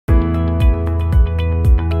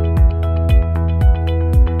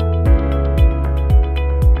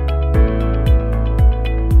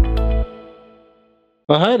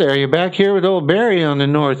Well, hi there. You're back here with old Barry on the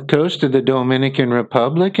north coast of the Dominican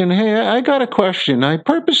Republic. And hey, I got a question. I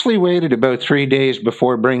purposely waited about 3 days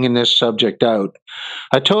before bringing this subject out.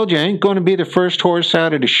 I told you I ain't going to be the first horse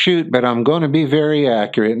out of the chute, but I'm going to be very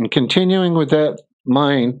accurate. And continuing with that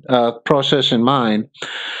process in mind,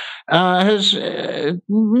 has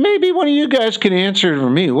maybe one of you guys can answer for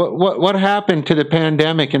me. What happened to the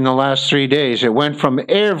pandemic in the last 3 days? It went from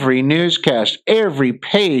every newscast, every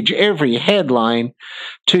page, every headline,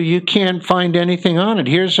 to you can't find anything on it.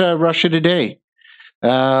 Here's Russia Today.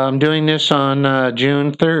 I'm doing this on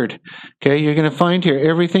June 3rd. Okay, you're going to find here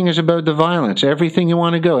everything is about the violence. Everything you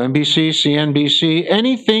want to go. NBC, CNBC,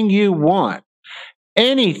 anything you want.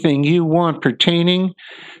 Anything you want pertaining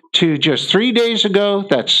to just 3 days ago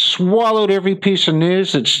that swallowed every piece of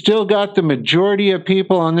news, that still got the majority of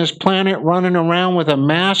people on this planet running around with a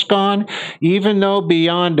mask on, even though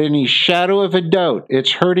beyond any shadow of a doubt,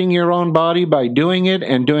 it's hurting your own body by doing it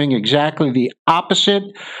and doing exactly the opposite.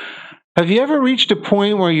 Have you ever reached a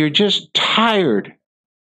point where you're just tired?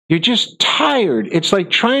 You're just tired. It's like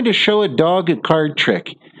trying to show a dog a card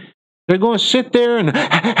trick. They're going to sit there and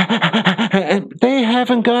they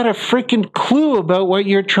haven't got a freaking clue about what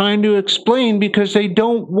you're trying to explain because they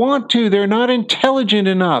don't want to. They're not intelligent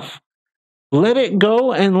enough. Let it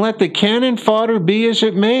go and let the cannon fodder be as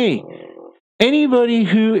it may. Anybody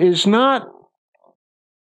who is not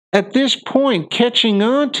at this point catching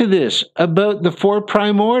on to this about the four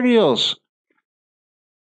primordials,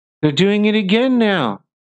 they're doing it again now.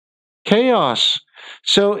 Chaos.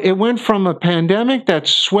 So it went from a pandemic that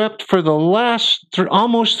swept for the last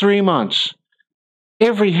almost 3 months,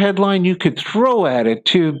 every headline you could throw at it,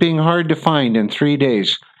 to being hard to find in 3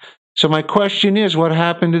 days. So my question is, what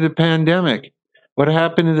happened to the pandemic? What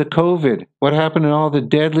happened to the COVID? What happened to all the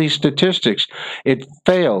deadly statistics? It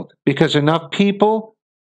failed because enough people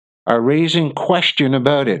are raising question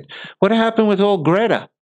about it. What happened with old Greta?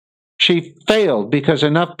 She failed because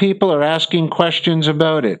enough people are asking questions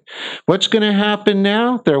about it. What's going to happen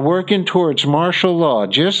now? They're working towards martial law,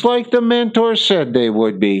 just like the mentor said they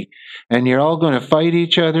would be. And you're all going to fight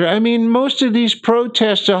each other. I mean, most of these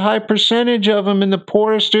protests, a high percentage of them in the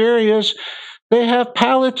poorest areas, they have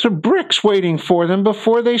pallets of bricks waiting for them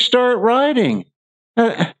before they start riding.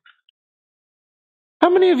 How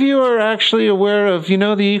many of you are actually aware of,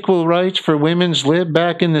 the equal rights for women's lib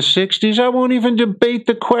back in the 60s? I won't even debate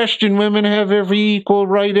the question. Women have every equal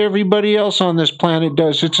right everybody else on this planet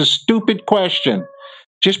does. It's a stupid question.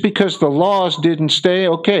 Just because the laws didn't stay.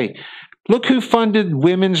 Okay, look who funded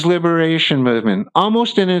women's liberation movement,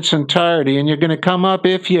 almost in its entirety. And you're going to come up,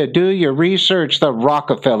 if you do your research, the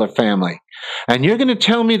Rockefeller family. And you're going to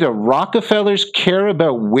tell me the Rockefellers care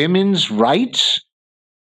about women's rights?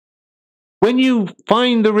 When you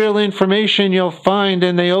find the real information, you'll find,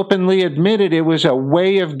 and they openly admitted, it was a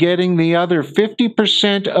way of getting the other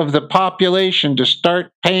 50% of the population to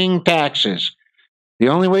start paying taxes. The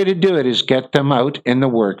only way to do it is get them out in the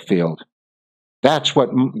work field. That's what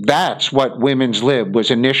women's lib was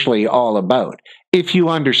initially all about, if you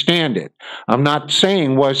understand it. I'm not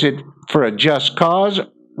saying, was it for a just cause?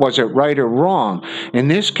 Was it right or wrong? In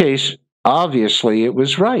this case, obviously, it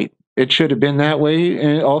was right. It should have been that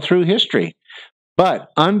way all through history. But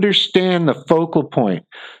understand the focal point.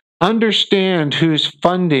 Understand who's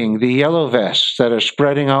funding the yellow vests that are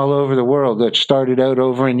spreading all over the world that started out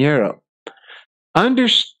over in Europe.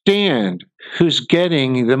 Understand who's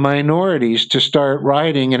getting the minorities to start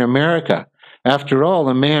rioting in America. After all,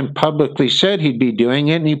 the man publicly said he'd be doing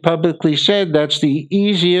it, and he publicly said that's the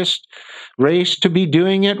easiest race to be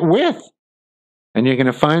doing it with. And you're going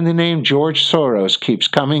to find the name George Soros keeps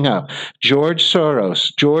coming up. George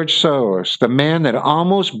Soros, the man that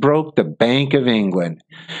almost broke the Bank of England.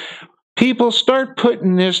 People, start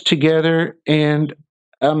putting this together, and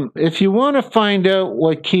if you want to find out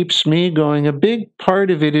what keeps me going, a big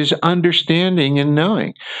part of it is understanding and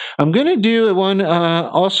knowing. I'm going to do one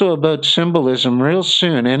also about symbolism real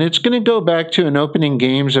soon, and it's going to go back to an opening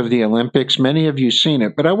games of the Olympics. Many of you seen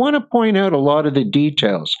it, but I want to point out a lot of the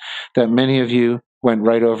details that many of you went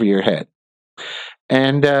right over your head.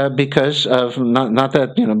 And because of, not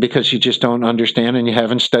that, because you just don't understand and you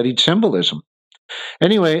haven't studied symbolism.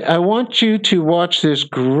 Anyway, I want you to watch this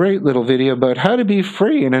great little video about how to be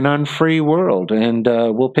free in an unfree world, and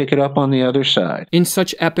we'll pick it up on the other side. In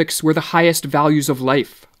such epochs where the highest values of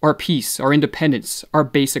life, our peace, our independence, our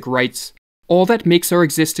basic rights, all that makes our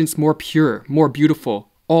existence more pure, more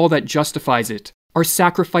beautiful, all that justifies it, are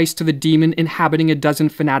sacrificed to the demon inhabiting a dozen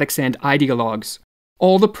fanatics and ideologues.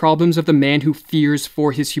 All the problems of the man who fears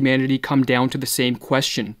for his humanity come down to the same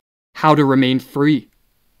question: how to remain free.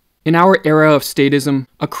 In our era of statism,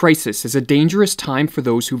 a crisis is a dangerous time for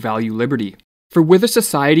those who value liberty. For with a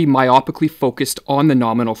society myopically focused on the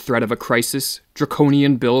nominal threat of a crisis,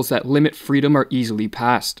 draconian bills that limit freedom are easily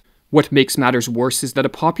passed. What makes matters worse is that a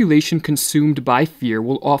population consumed by fear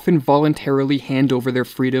will often voluntarily hand over their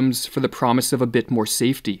freedoms for the promise of a bit more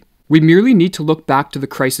safety. We merely need to look back to the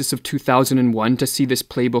crisis of 2001 to see this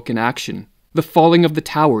playbook in action. The falling of the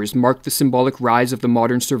towers marked the symbolic rise of the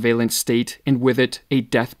modern surveillance state, and with it, a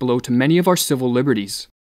death blow to many of our civil liberties.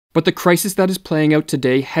 But the crisis that is playing out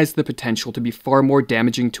today has the potential to be far more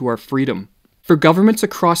damaging to our freedom. For governments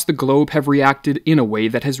across the globe have reacted in a way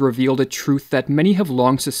that has revealed a truth that many have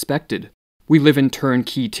long suspected. We live in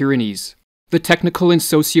turnkey tyrannies. The technical and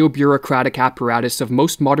socio-bureaucratic apparatus of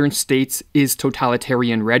most modern states is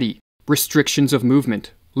totalitarian ready. Restrictions of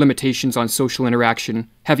movement, limitations on social interaction,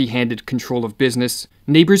 heavy-handed control of business,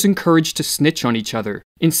 neighbors encouraged to snitch on each other,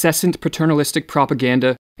 incessant paternalistic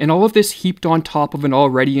propaganda, and all of this heaped on top of an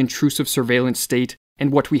already intrusive surveillance state,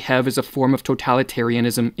 and what we have is a form of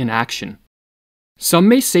totalitarianism in action. Some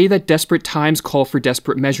may say that desperate times call for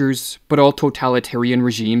desperate measures, but all totalitarian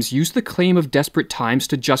regimes use the claim of desperate times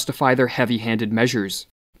to justify their heavy-handed measures.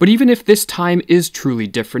 But even if this time is truly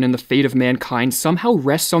different and the fate of mankind somehow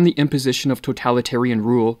rests on the imposition of totalitarian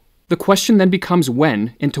rule, the question then becomes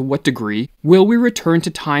when, and to what degree, will we return to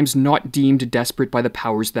times not deemed desperate by the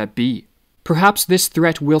powers that be? Perhaps this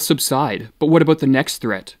threat will subside, but what about the next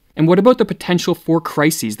threat? And what about the potential for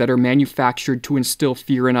crises that are manufactured to instill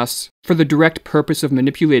fear in us for the direct purpose of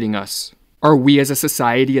manipulating us? Are we as a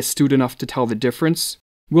society astute enough to tell the difference?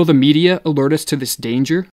 Will the media alert us to this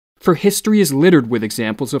danger? For history is littered with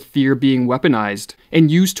examples of fear being weaponized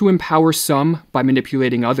and used to empower some by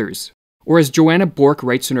manipulating others. Or as Joanna Bork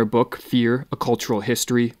writes in her book, Fear, A Cultural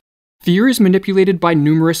History, fear is manipulated by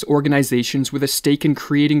numerous organizations with a stake in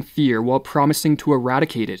creating fear while promising to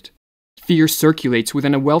eradicate it. Fear circulates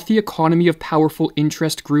within a wealthy economy of powerful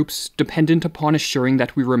interest groups dependent upon assuring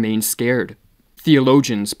that we remain scared.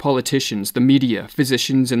 Theologians, politicians, the media,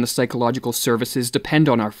 physicians, and the psychological services depend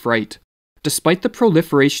on our fright. Despite the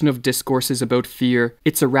proliferation of discourses about fear,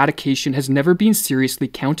 its eradication has never been seriously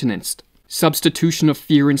countenanced. Substitution of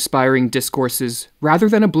fear-inspiring discourses, rather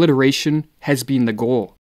than obliteration, has been the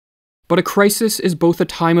goal. But a crisis is both a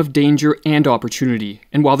time of danger and opportunity,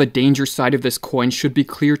 and while the danger side of this coin should be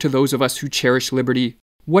clear to those of us who cherish liberty,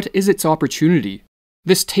 what is its opportunity?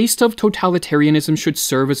 This taste of totalitarianism should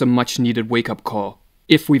serve as a much-needed wake-up call.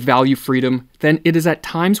 If we value freedom, then it is at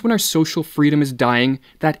times when our social freedom is dying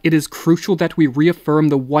that it is crucial that we reaffirm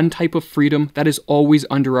the one type of freedom that is always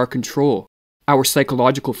under our control: our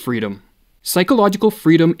psychological freedom. Psychological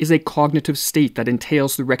freedom is a cognitive state that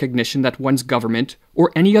entails the recognition that one's government,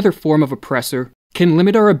 or any other form of oppressor, can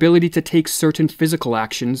limit our ability to take certain physical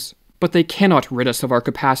actions, but they cannot rid us of our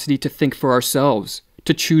capacity to think for ourselves,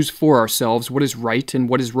 to choose for ourselves what is right and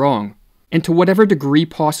what is wrong, and to whatever degree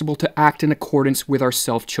possible to act in accordance with our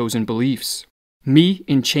self-chosen beliefs. Me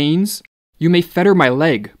in chains? You may fetter my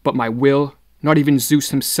leg, but my will, not even Zeus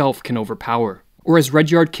himself can overpower. Or as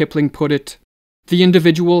Rudyard Kipling put it, the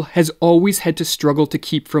individual has always had to struggle to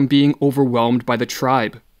keep from being overwhelmed by the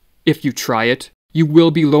tribe. If you try it, you will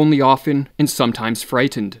be lonely often and sometimes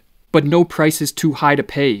frightened, but no price is too high to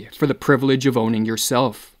pay for the privilege of owning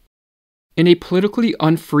yourself. In a politically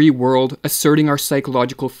unfree world, asserting our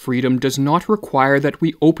psychological freedom does not require that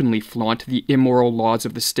we openly flaunt the immoral laws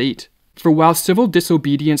of the state. For while civil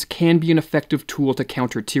disobedience can be an effective tool to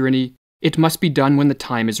counter tyranny, it must be done when the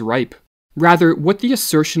time is ripe. Rather, what the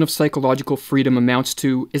assertion of psychological freedom amounts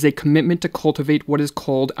to is a commitment to cultivate what is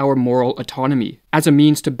called our moral autonomy, as a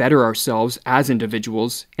means to better ourselves as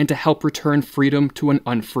individuals and to help return freedom to an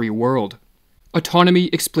unfree world. Autonomy,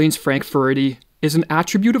 explains Frank Furedi, is an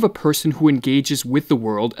attribute of a person who engages with the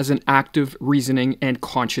world as an active, reasoning, and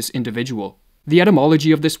conscious individual. The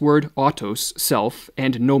etymology of this word, autos, self,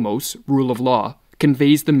 and nomos, rule of law,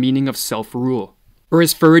 conveys the meaning of self-rule. Or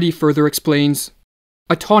as Furedi further explains,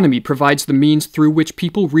 autonomy provides the means through which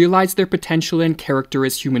people realize their potential and character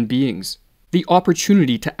as human beings. The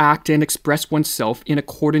opportunity to act and express oneself in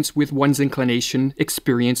accordance with one's inclination,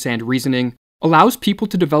 experience, and reasoning allows people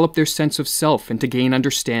to develop their sense of self and to gain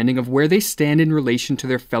understanding of where they stand in relation to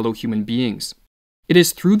their fellow human beings. It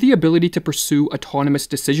is through the ability to pursue autonomous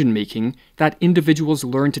decision-making that individuals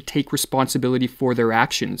learn to take responsibility for their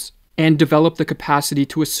actions, and develop the capacity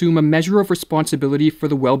to assume a measure of responsibility for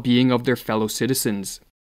the well-being of their fellow citizens.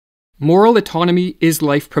 Moral autonomy is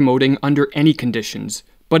life-promoting under any conditions,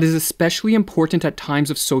 but is especially important at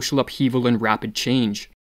times of social upheaval and rapid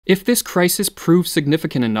change. If this crisis proves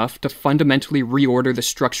significant enough to fundamentally reorder the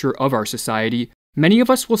structure of our society, Many of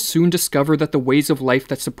us will soon discover that the ways of life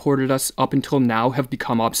that supported us up until now have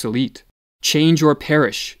become obsolete. Change or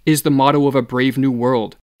perish is the motto of a brave new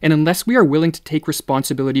world, and unless we are willing to take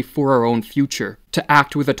responsibility for our own future, to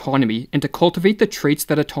act with autonomy, and to cultivate the traits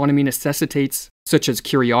that autonomy necessitates, such as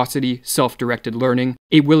curiosity, self-directed learning,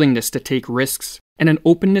 a willingness to take risks, and an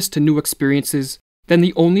openness to new experiences, then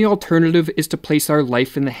the only alternative is to place our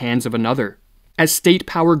life in the hands of another. As state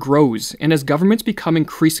power grows, and as governments become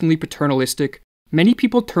increasingly paternalistic, many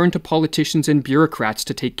people turn to politicians and bureaucrats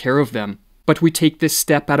to take care of them. But we take this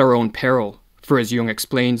step at our own peril, for as Jung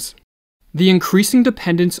explains, the increasing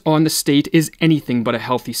dependence on the state is anything but a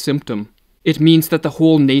healthy symptom. It means that the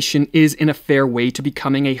whole nation is in a fair way to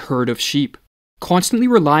becoming a herd of sheep, constantly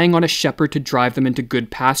relying on a shepherd to drive them into good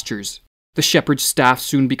pastures. The shepherd's staff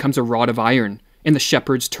soon becomes a rod of iron, and the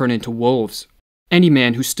shepherds turn into wolves. Any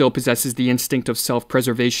man who still possesses the instinct of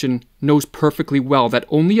self-preservation knows perfectly well that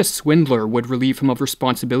only a swindler would relieve him of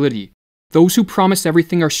responsibility. Those who promise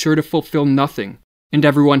everything are sure to fulfill nothing, and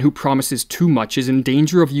everyone who promises too much is in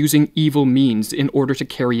danger of using evil means in order to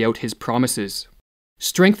carry out his promises.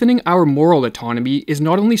 Strengthening our moral autonomy is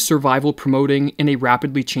not only survival promoting in a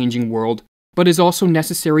rapidly changing world, but is also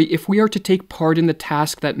necessary if we are to take part in the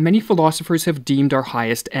task that many philosophers have deemed our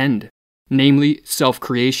highest end, namely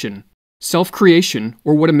self-creation. Self-creation,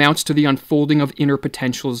 or what amounts to the unfolding of inner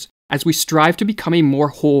potentials as we strive to become a more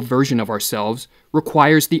whole version of ourselves,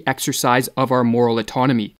 requires the exercise of our moral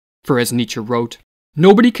autonomy. For as Nietzsche wrote,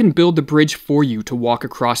 "Nobody can build the bridge for you to walk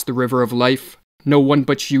across the river of life, no one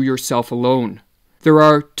but you yourself alone. There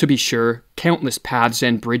are, to be sure, countless paths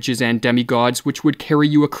and bridges and demigods which would carry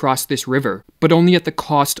you across this river, but only at the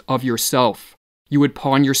cost of yourself. You would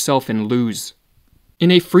pawn yourself and lose." In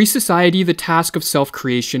a free society, the task of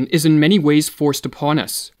self-creation is in many ways forced upon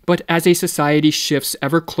us, but as a society shifts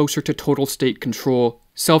ever closer to total state control,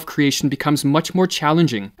 self-creation becomes much more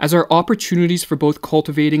challenging as our opportunities for both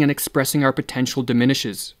cultivating and expressing our potential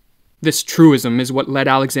diminishes. This truism is what led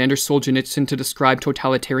Alexander Solzhenitsyn to describe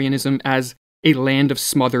totalitarianism as a land of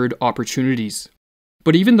smothered opportunities.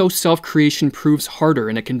 But even though self-creation proves harder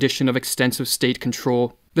in a condition of extensive state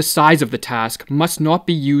control, the size of the task must not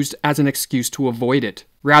be used as an excuse to avoid it.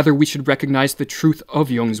 Rather, we should recognize the truth of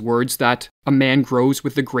Jung's words that a man grows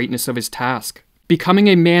with the greatness of his task. Becoming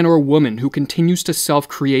a man or woman who continues to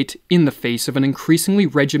self-create in the face of an increasingly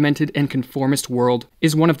regimented and conformist world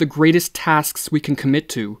is one of the greatest tasks we can commit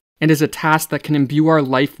to, and is a task that can imbue our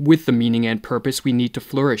life with the meaning and purpose we need to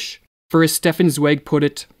flourish. For as Stefan Zweig put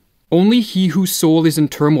it, "Only he whose soul is in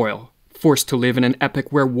turmoil, forced to live in an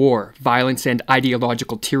epoch where war, violence, and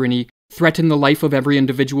ideological tyranny threaten the life of every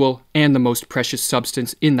individual and the most precious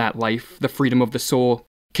substance in that life, the freedom of the soul,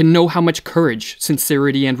 can know how much courage,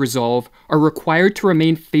 sincerity, and resolve are required to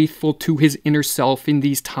remain faithful to his inner self in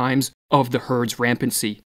these times of the herd's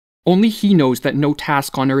rampancy. Only he knows that no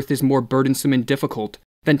task on earth is more burdensome and difficult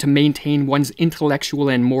than to maintain one's intellectual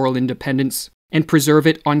and moral independence and preserve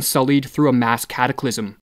it unsullied through a mass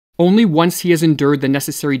cataclysm. Only once he has endured the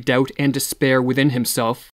necessary doubt and despair within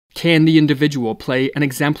himself can the individual play an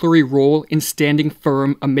exemplary role in standing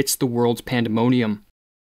firm amidst the world's pandemonium."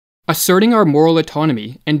 Asserting our moral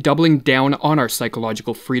autonomy and doubling down on our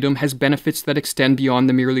psychological freedom has benefits that extend beyond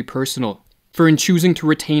the merely personal. For in choosing to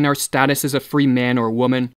retain our status as a free man or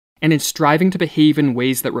woman, and in striving to behave in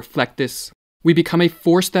ways that reflect this, we become a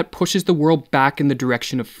force that pushes the world back in the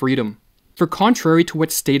direction of freedom. For contrary to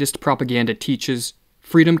what statist propaganda teaches,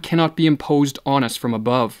 freedom cannot be imposed on us from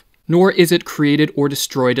above, nor is it created or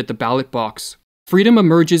destroyed at the ballot box. Freedom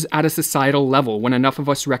emerges at a societal level when enough of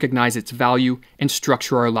us recognize its value and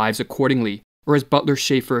structure our lives accordingly, or as Butler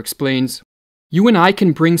Schaeffer explains, "You and I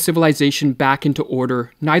can bring civilization back into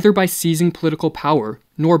order neither by seizing political power,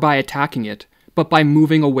 nor by attacking it, but by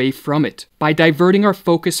moving away from it, by diverting our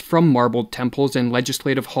focus from marbled temples and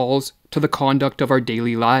legislative halls to the conduct of our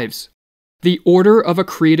daily lives. The order of a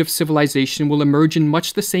creative civilization will emerge in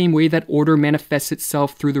much the same way that order manifests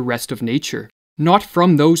itself through the rest of nature, not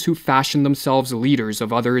from those who fashion themselves leaders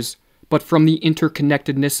of others, but from the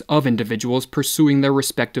interconnectedness of individuals pursuing their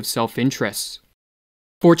respective self-interests.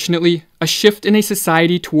 Fortunately, a shift in a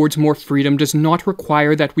society towards more freedom does not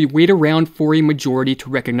require that we wait around for a majority to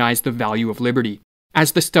recognize the value of liberty.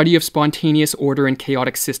 As the study of spontaneous order in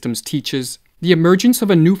chaotic systems teaches, the emergence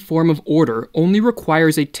of a new form of order only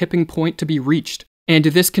requires a tipping point to be reached, and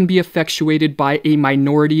this can be effectuated by a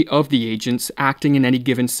minority of the agents acting in any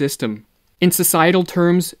given system. In societal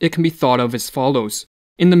terms, it can be thought of as follows.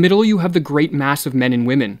 In the middle you have the great mass of men and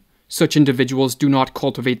women. Such individuals do not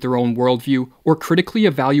cultivate their own worldview or critically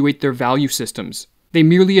evaluate their value systems. They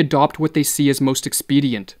merely adopt what they see as most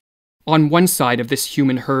expedient. On one side of this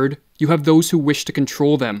human herd, you have those who wish to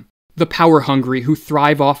control them, the power-hungry who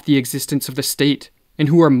thrive off the existence of the state, and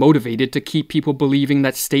who are motivated to keep people believing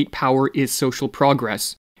that state power is social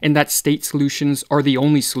progress, and that state solutions are the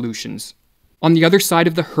only solutions. On the other side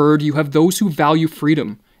of the herd, you have those who value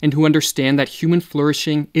freedom, and who understand that human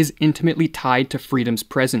flourishing is intimately tied to freedom's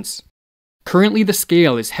presence. Currently, the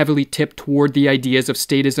scale is heavily tipped toward the ideas of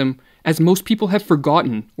statism, as most people have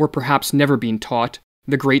forgotten, or perhaps never been taught,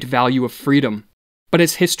 the great value of freedom. But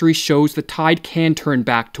as history shows, the tide can turn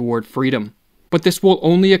back toward freedom. But this will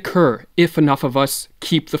only occur if enough of us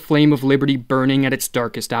keep the flame of liberty burning at its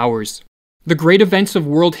darkest hours. The great events of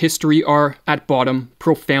world history are, at bottom,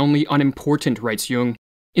 profoundly unimportant, writes Jung.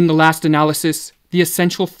 In the last analysis, the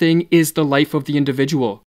essential thing is the life of the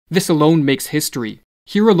individual. This alone makes history.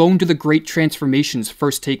 Here alone do the great transformations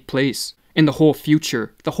first take place. And the whole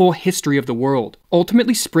future, the whole history of the world,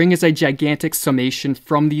 ultimately spring as a gigantic summation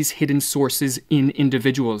from these hidden sources in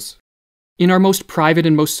individuals. In our most private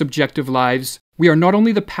and most subjective lives, we are not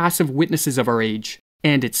only the passive witnesses of our age,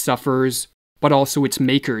 and its sufferers, but also its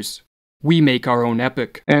makers. We make our own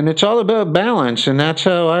epoch. And it's all about balance, and that's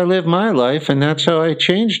how I live my life, and that's how I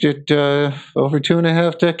changed it over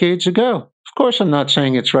 2.5 decades ago. Of course, I'm not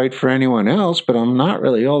saying it's right for anyone else, but I'm not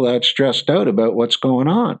really all that stressed out about what's going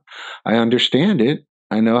on. I understand it.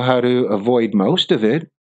 I know how to avoid most of it,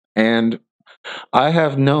 and I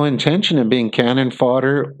have no intention of being cannon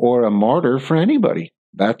fodder or a martyr for anybody.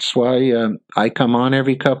 That's why I come on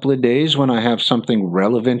every couple of days when I have something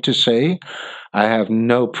relevant to say. I have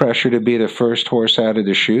no pressure to be the first horse out of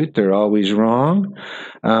the chute. They're always wrong.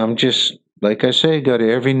 Just like I say, go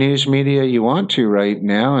to every news media you want to right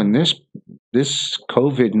now, and this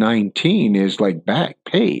COVID-19 is like back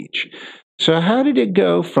page. So how did it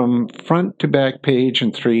go from front to back page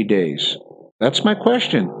in 3 days? That's my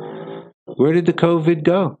question. Where did the COVID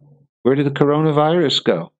go? Where did the coronavirus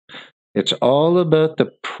go? It's all about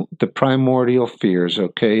the primordial fears,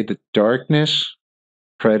 okay? The darkness,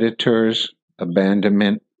 predators,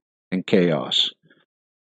 abandonment, and chaos.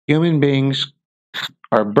 Human beings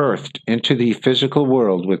are birthed into the physical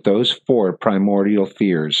world with those 4 primordial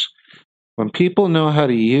fears. When people know how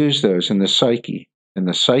to use those in the psyche, in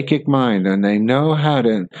the psychic mind, and they know how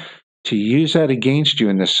to use that against you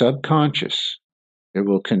in the subconscious, it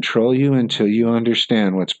will control you until you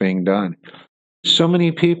understand what's being done. So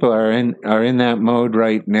many people are in that mode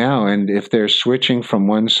right now, and if they're switching from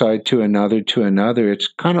one side to another,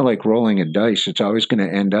 it's kind of like rolling a dice. It's always going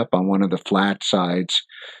to end up on one of the flat sides.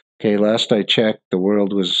 Okay, last I checked, the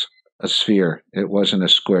world was a sphere. It wasn't a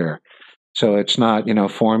square. So it's not,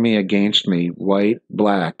 for me, against me, white,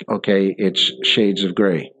 black. Okay, it's shades of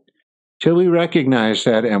gray. Till we recognize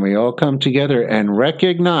that, and we all come together and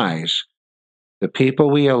recognize the people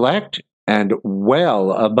we elect and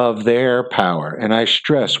well above their power, and I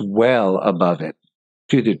stress well above it,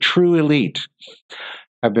 to the true elite,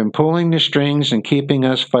 have been pulling the strings and keeping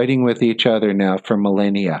us fighting with each other now for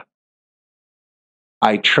millennia.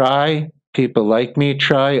 I try, people like me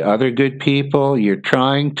try, other good people, you're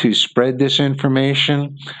trying to spread this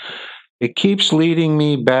information. It keeps leading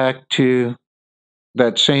me back to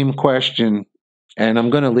that same question, and I'm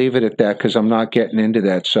going to leave it at that because I'm not getting into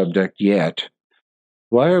that subject yet.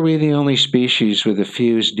 Why are we the only species with a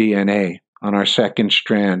fused DNA on our second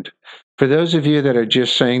strand? For those of you that are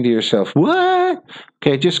just saying to yourself, what?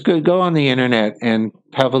 Okay, just go on the internet and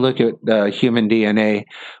have a look at human DNA,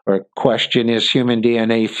 or question, is human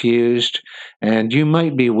DNA fused? And you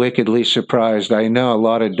might be wickedly surprised. I know a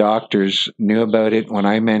lot of doctors knew about it when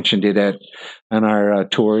I mentioned it on our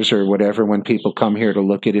tours or whatever, when people come here to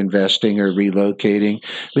look at investing or relocating.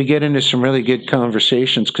 We get into some really good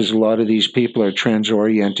conversations because a lot of these people are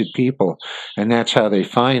trans-oriented people, and that's how they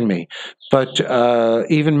find me. But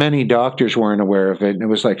even many doctors weren't aware of it, and it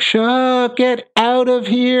was like, "Shut, get out of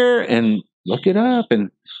here," and look it up, and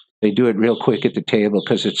they do it real quick at the table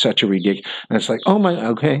because it's such a ridiculous. And it's like, oh my,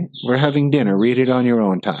 okay, we're having dinner. Read it on your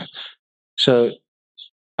own time. So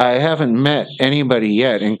I haven't met anybody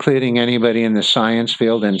yet, including anybody in the science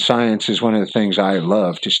field, and science is one of the things I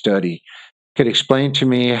love to study, could explain to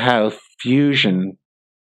me how fusion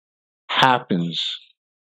happens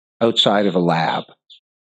outside of a lab.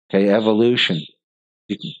 Okay, evolution.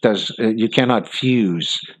 You cannot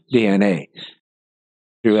fuse DNA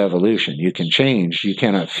through evolution. You can change, you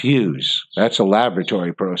cannot fuse. That's a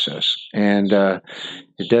laboratory process. And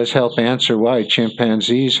it does help answer why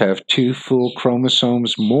chimpanzees have 2 full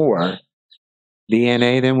chromosomes more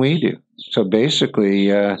DNA than we do. So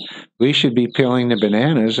basically, we should be peeling the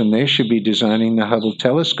bananas and they should be designing the Hubble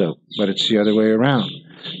telescope, but it's the other way around.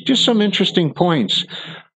 Just some interesting points.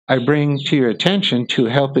 I bring to your attention to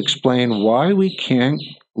help explain why we can't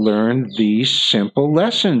learn these simple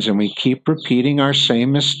lessons and we keep repeating our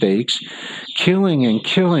same mistakes, killing and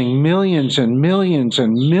killing millions and millions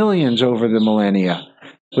and millions over the millennia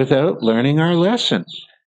without learning our lesson.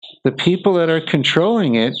 The people that are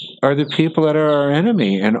controlling it are the people that are our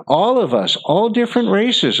enemy, and all of us, all different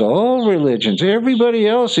races, all religions, everybody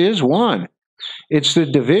else is one. It's the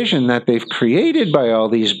division that they've created by all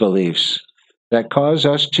these beliefs that cause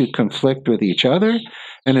us to conflict with each other.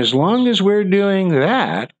 And as long as we're doing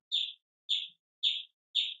that,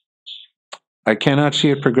 I cannot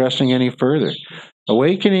see it progressing any further.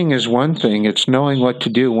 Awakening is one thing. It's knowing what to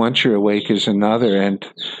do once you're awake is another. And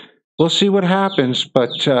we'll see what happens.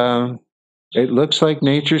 But it looks like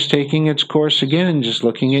nature's taking its course again, just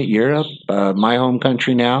looking at Europe, my home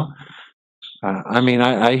country now.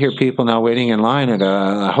 I hear people now waiting in line at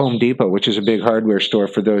a Home Depot, which is a big hardware store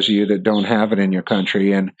for those of you that don't have it in your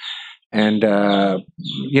country. And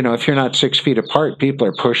if you're not 6 feet apart, people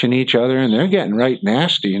are pushing each other, and they're getting right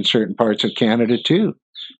nasty in certain parts of Canada too.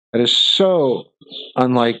 That is so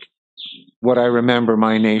unlike what I remember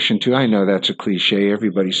my nation to. I know that's a cliche.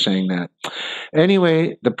 Everybody's saying that.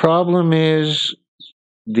 Anyway, the problem is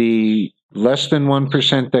the less than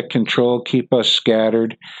 1% that control keep us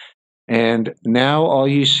scattered. And now all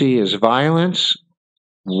you see is violence.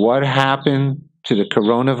 What happened to the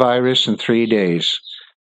coronavirus in 3 days?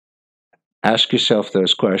 Ask yourself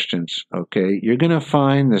those questions, okay? You're going to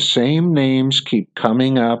find the same names keep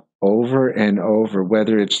coming up over and over,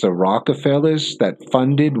 whether it's the Rockefellers that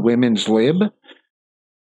funded women's lib.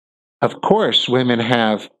 Of course, women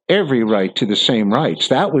have every right to the same rights.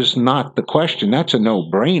 That was not the question. That's a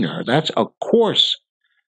no-brainer. That's, of course.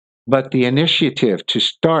 But the initiative to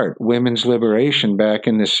start women's liberation back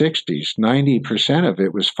in the 60s, 90% of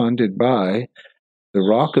it was funded by the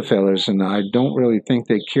Rockefellers, and I don't really think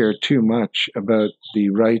they care too much about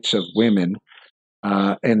the rights of women,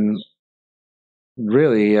 and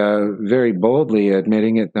really very boldly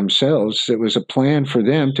admitting it themselves. It was a plan for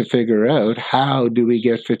them to figure out how do we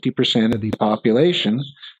get 50% of the population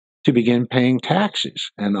to begin paying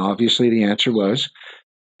taxes, and obviously the answer was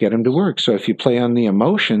get them to work. So if you play on the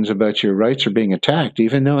emotions about your rights are being attacked,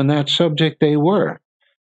 even though in that subject they were,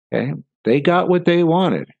 okay, they got what they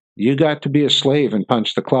wanted. You got to be a slave and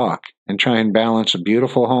punch the clock and try and balance a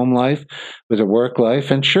beautiful home life with a work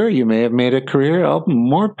life. And sure, you may have made a career.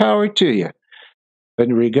 More power to you. But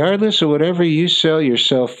regardless of whatever you sell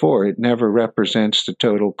yourself for, it never represents the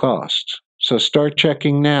total cost. So start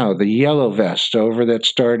checking now. The yellow vests over that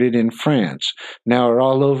started in France now are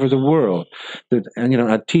all over the world.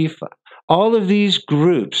 Antifa. All of these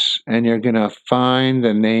groups, and you're going to find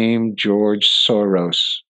the name George Soros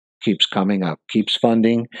keeps coming up, keeps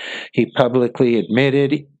funding. He publicly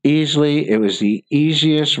admitted easily it was the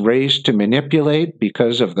easiest race to manipulate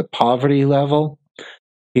because of the poverty level.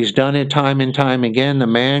 He's done it time and time again. The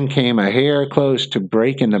man came a hair close to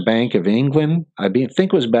breaking the Bank of England. I think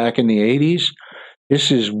it was back in the 80s.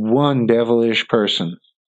 This is one devilish person.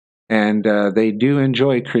 And they do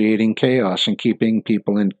enjoy creating chaos and keeping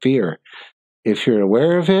people in fear. If you're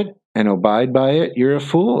aware of it and abide by it, you're a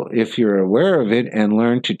fool. If you're aware of it and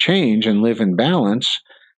learn to change and live in balance,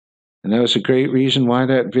 and that was a great reason why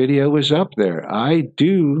that video was up there. I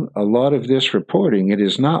do a lot of this reporting. It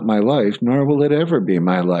is not my life, nor will it ever be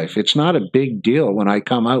my life. It's not a big deal when I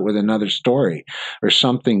come out with another story or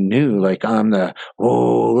something new, like I'm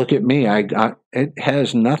look at me. It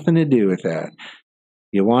has nothing to do with that.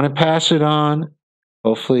 You want to pass it on.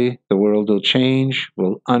 Hopefully the world will change.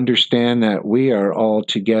 We'll understand that we are all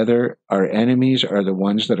together. Our enemies are the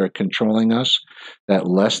ones that are controlling us, that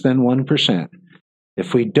less than 1%.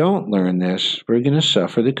 If we don't learn this, we're going to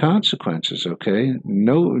suffer the consequences, okay?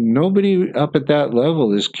 Nobody up at that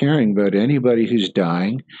level is caring about anybody who's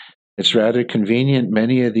dying. It's rather convenient.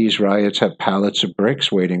 Many of these riots have pallets of bricks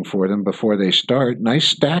waiting for them before they start. Nice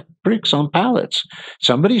stacked bricks on pallets.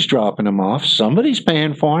 Somebody's dropping them off. Somebody's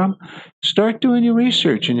paying for them. Start doing your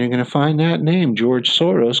research, and you're going to find that name, George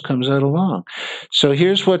Soros, comes out along. So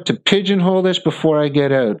here's what to pigeonhole this before I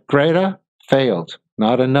get out. Greta failed.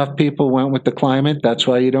 Not enough people went with the climate. That's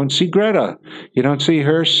why you don't see Greta. You don't see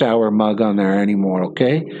her sour mug on there anymore,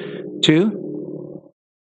 okay? 2,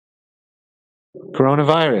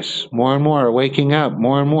 coronavirus. More and more are waking up.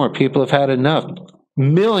 More and more people have had enough.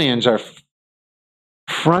 Millions are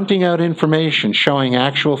fronting out information showing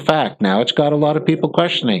actual fact. Now it's got a lot of people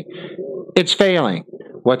questioning. It's failing.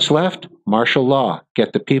 What's left? Martial law.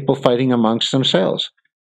 Get the people fighting amongst themselves.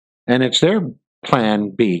 And it's their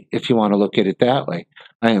plan B, if you want to look at it that way.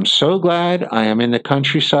 I am so glad I am in the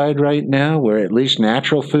countryside right now where at least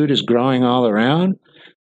natural food is growing all around.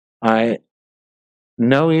 I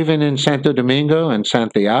know even in Santo Domingo and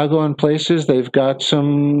Santiago and places, they've got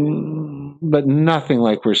some, but nothing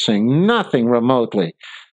like we're seeing, nothing remotely.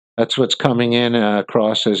 That's what's coming in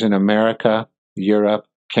across as in America, Europe,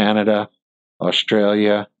 Canada,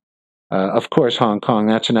 Australia. Of course, Hong Kong.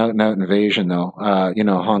 That's an out-and-out invasion, though.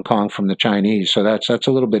 Hong Kong from the Chinese, so that's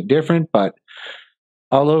a little bit different, but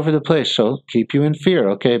all over the place. So keep you in fear.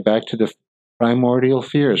 Okay, back to the primordial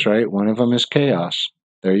fears, right? One of them is chaos.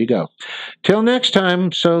 There you go. Till next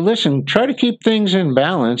time. So listen, try to keep things in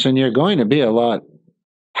balance, and you're going to be a lot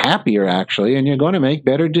happier, actually, and you're going to make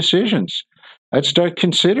better decisions. I'd start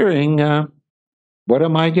considering what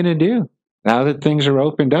am I going to do now that things are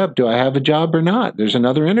opened up? Do I have a job or not? There's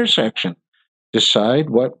another intersection. Decide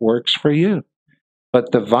what works for you.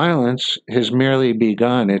 But the violence has merely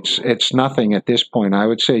begun. It's nothing at this point. I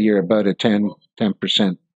would say you're about a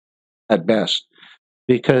 10% at best,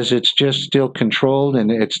 because it's just still controlled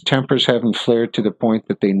and its tempers haven't flared to the point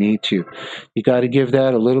that they need to. You got to give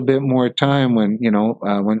that a little bit more time when,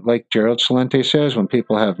 when, like Gerald Celente says, when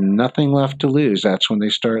people have nothing left to lose, that's when they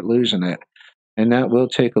start losing it. And that will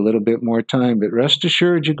take a little bit more time, but rest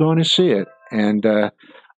assured you're going to see it. And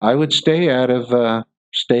I would stay out of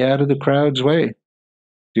the crowd's way.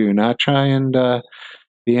 Do not try and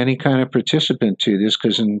be any kind of participant to this,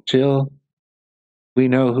 because until we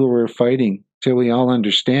know who we're fighting, till we all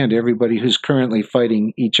understand everybody who's currently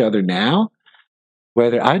fighting each other now,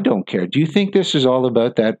 whether I don't care. Do you think this is all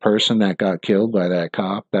about that person that got killed by that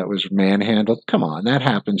cop that was manhandled? Come on, that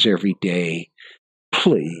happens every day.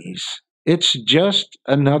 Please. It's just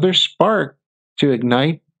another spark to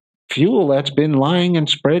ignite fuel that's been lying and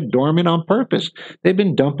spread dormant on purpose. They've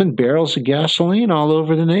been dumping barrels of gasoline all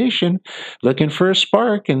over the nation looking for a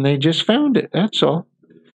spark, and they just found it. That's all.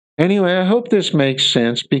 Anyway, I hope this makes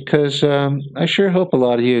sense, because I sure hope a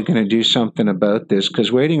lot of you are going to do something about this,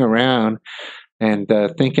 because waiting around and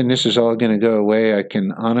thinking this is all going to go away, I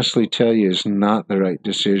can honestly tell you, is not the right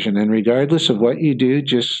decision. And regardless of what you do,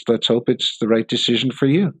 just let's hope it's the right decision for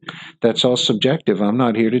you. That's all subjective. I'm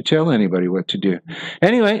not here to tell anybody what to do.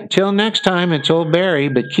 Anyway, till next time, it's old Barry,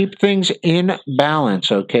 but keep things in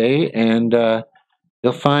balance, okay? And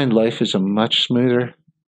you'll find life is a much smoother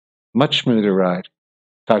ride.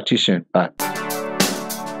 Talk to you soon. Bye.